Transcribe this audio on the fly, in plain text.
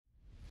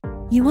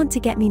You want to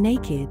get me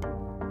naked?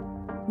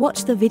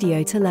 Watch the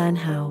video to learn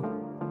how.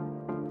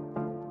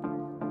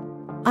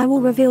 I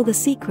will reveal the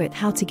secret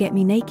how to get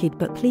me naked,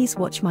 but please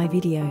watch my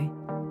video.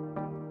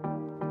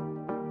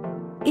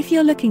 If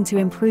you're looking to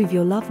improve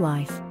your love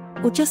life,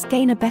 or just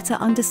gain a better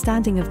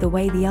understanding of the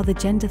way the other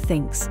gender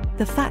thinks,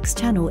 the Facts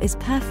channel is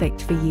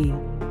perfect for you.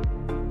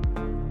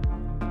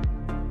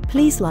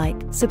 Please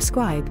like,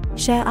 subscribe,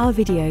 share our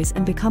videos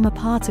and become a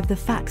part of the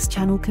Facts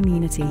channel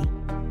community.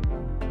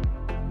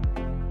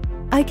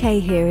 Okay,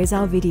 here is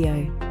our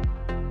video.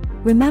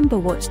 Remember,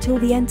 watch till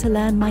the end to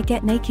learn my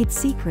get naked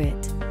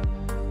secret.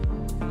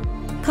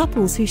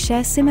 Couples who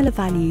share similar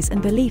values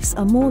and beliefs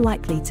are more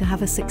likely to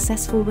have a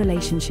successful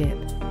relationship.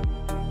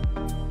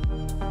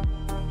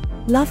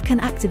 Love can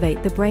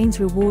activate the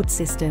brain's reward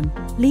system,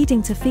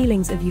 leading to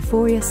feelings of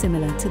euphoria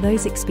similar to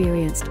those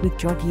experienced with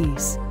drug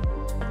use.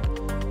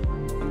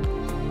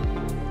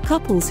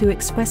 Couples who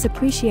express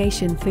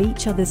appreciation for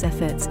each other's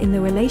efforts in the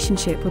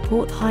relationship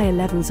report higher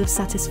levels of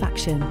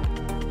satisfaction.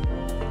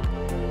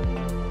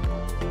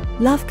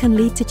 Love can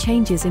lead to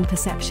changes in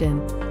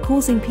perception,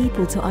 causing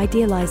people to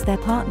idealize their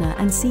partner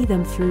and see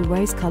them through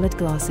rose-colored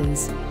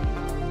glasses.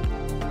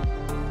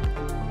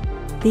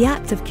 The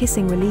act of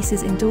kissing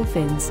releases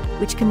endorphins,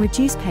 which can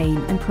reduce pain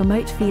and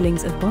promote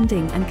feelings of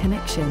bonding and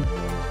connection.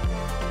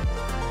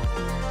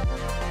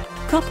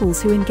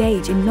 Couples who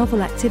engage in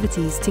novel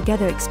activities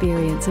together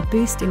experience a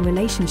boost in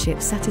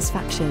relationship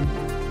satisfaction.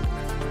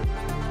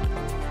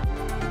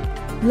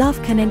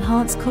 Love can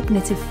enhance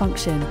cognitive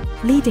function,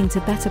 leading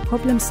to better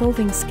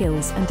problem-solving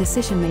skills and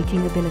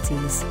decision-making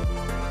abilities.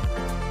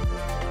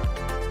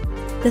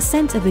 The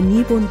scent of a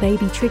newborn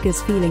baby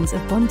triggers feelings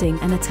of bonding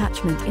and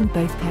attachment in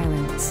both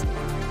parents.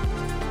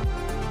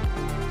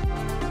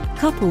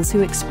 Couples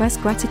who express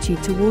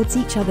gratitude towards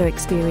each other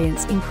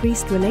experience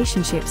increased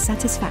relationship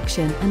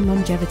satisfaction and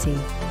longevity.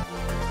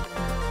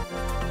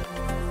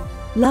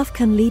 Love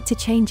can lead to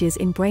changes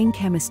in brain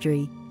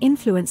chemistry,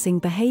 influencing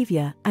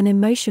behavior and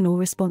emotional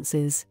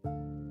responses.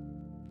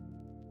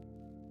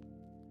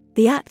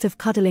 The act of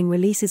cuddling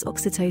releases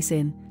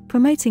oxytocin,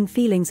 promoting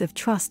feelings of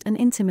trust and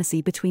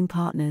intimacy between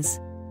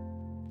partners.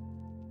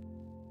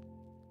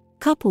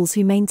 Couples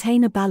who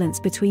maintain a balance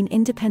between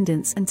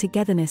independence and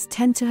togetherness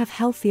tend to have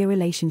healthier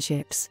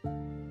relationships.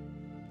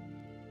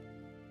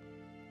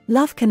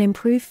 Love can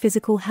improve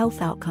physical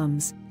health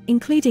outcomes,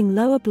 including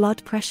lower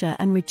blood pressure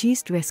and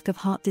reduced risk of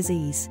heart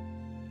disease.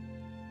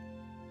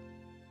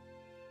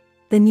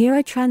 The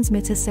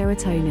neurotransmitter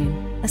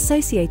serotonin,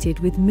 associated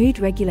with mood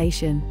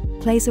regulation,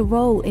 plays a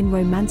role in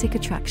romantic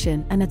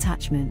attraction and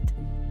attachment.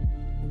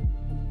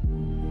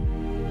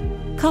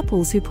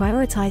 Couples who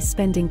prioritize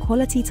spending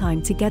quality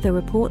time together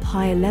report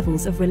higher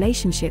levels of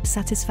relationship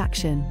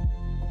satisfaction.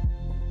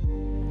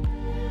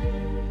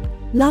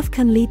 Love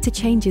can lead to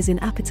changes in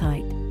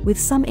appetite, with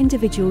some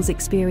individuals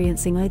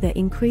experiencing either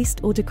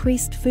increased or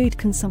decreased food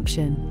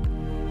consumption.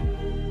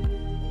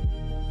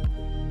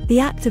 The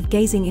act of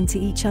gazing into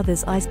each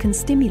other's eyes can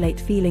stimulate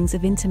feelings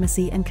of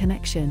intimacy and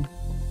connection.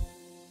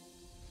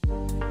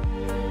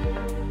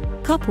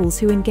 Couples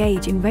who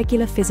engage in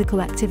regular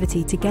physical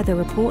activity together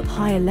report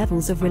higher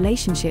levels of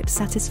relationship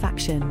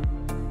satisfaction.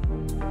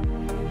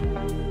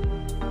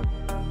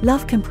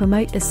 Love can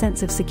promote a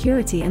sense of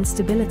security and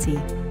stability,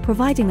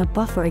 providing a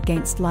buffer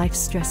against life's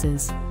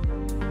stresses.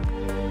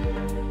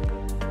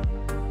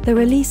 The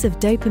release of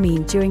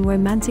dopamine during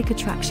romantic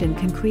attraction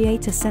can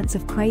create a sense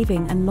of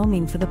craving and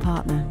longing for the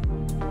partner.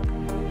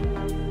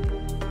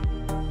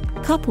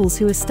 Couples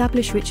who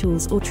establish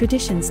rituals or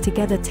traditions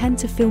together tend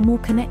to feel more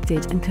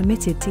connected and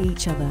committed to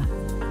each other.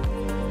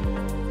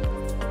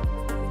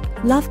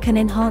 Love can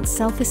enhance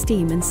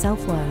self-esteem and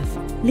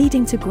self-worth,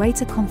 leading to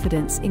greater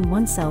confidence in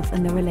oneself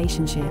and the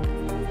relationship.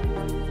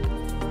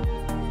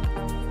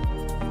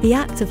 The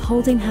act of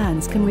holding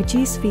hands can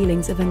reduce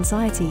feelings of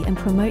anxiety and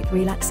promote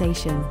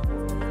relaxation.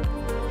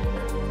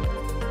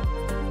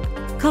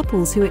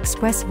 Couples who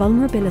express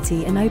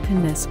vulnerability and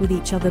openness with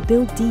each other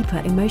build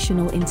deeper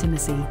emotional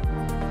intimacy.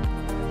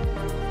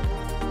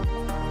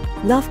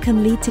 Love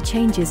can lead to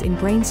changes in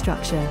brain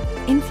structure,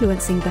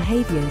 influencing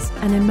behaviors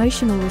and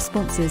emotional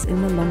responses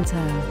in the long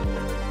term.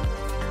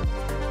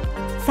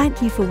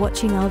 Thank you for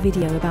watching our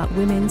video about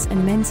women's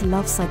and men's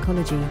love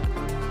psychology.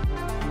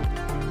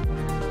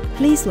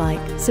 Please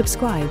like,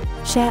 subscribe,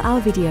 share our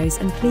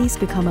videos and please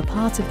become a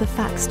part of the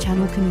Facts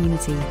channel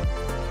community.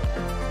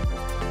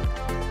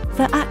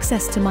 For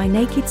access to my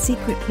naked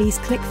secret, please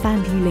click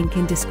fan view link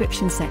in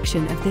description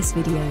section of this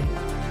video.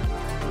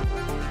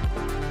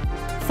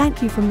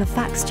 Thank you from the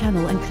Facts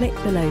channel and click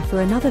below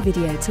for another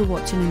video to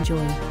watch and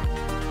enjoy.